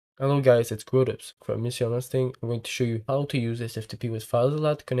Hello guys, it's Growtips from Micium-Hosting. I'm going to show you how to use SFTP with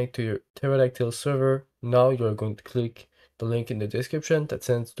Filezilla to connect to your Pterodactyl server. Now you're going to click the link in the description that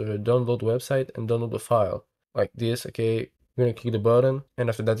sends to the download website and download the file. Like this, okay? You're gonna click the button and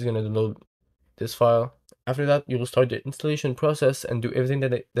after that it's gonna download this file. After that, you will start the installation process and do everything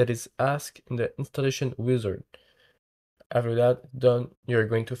that is asked in the installation wizard. After that, done, you're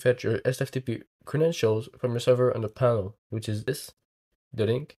going to fetch your SFTP credentials from your server on the panel, which is this. The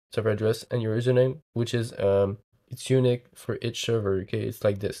link, server address, and your username, which is it's unique for each server. Okay, it's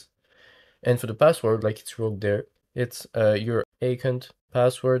like this. And for the password, like it's wrote there, it's your account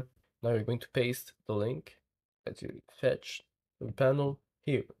password. Now you're going to paste the link that you fetch from the panel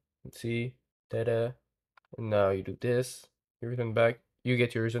here. Let's see, ta-da. And now you do this. You return back. You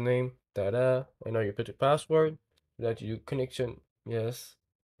get your username, ta-da. And now you put your password. That you do connection. Yes,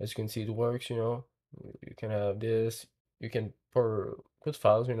 as you can see, it works. You know, you can have this. You can put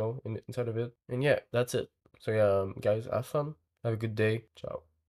files, you know, inside of it. And yeah, that's it. So yeah, guys, have fun. Have a good day. Ciao.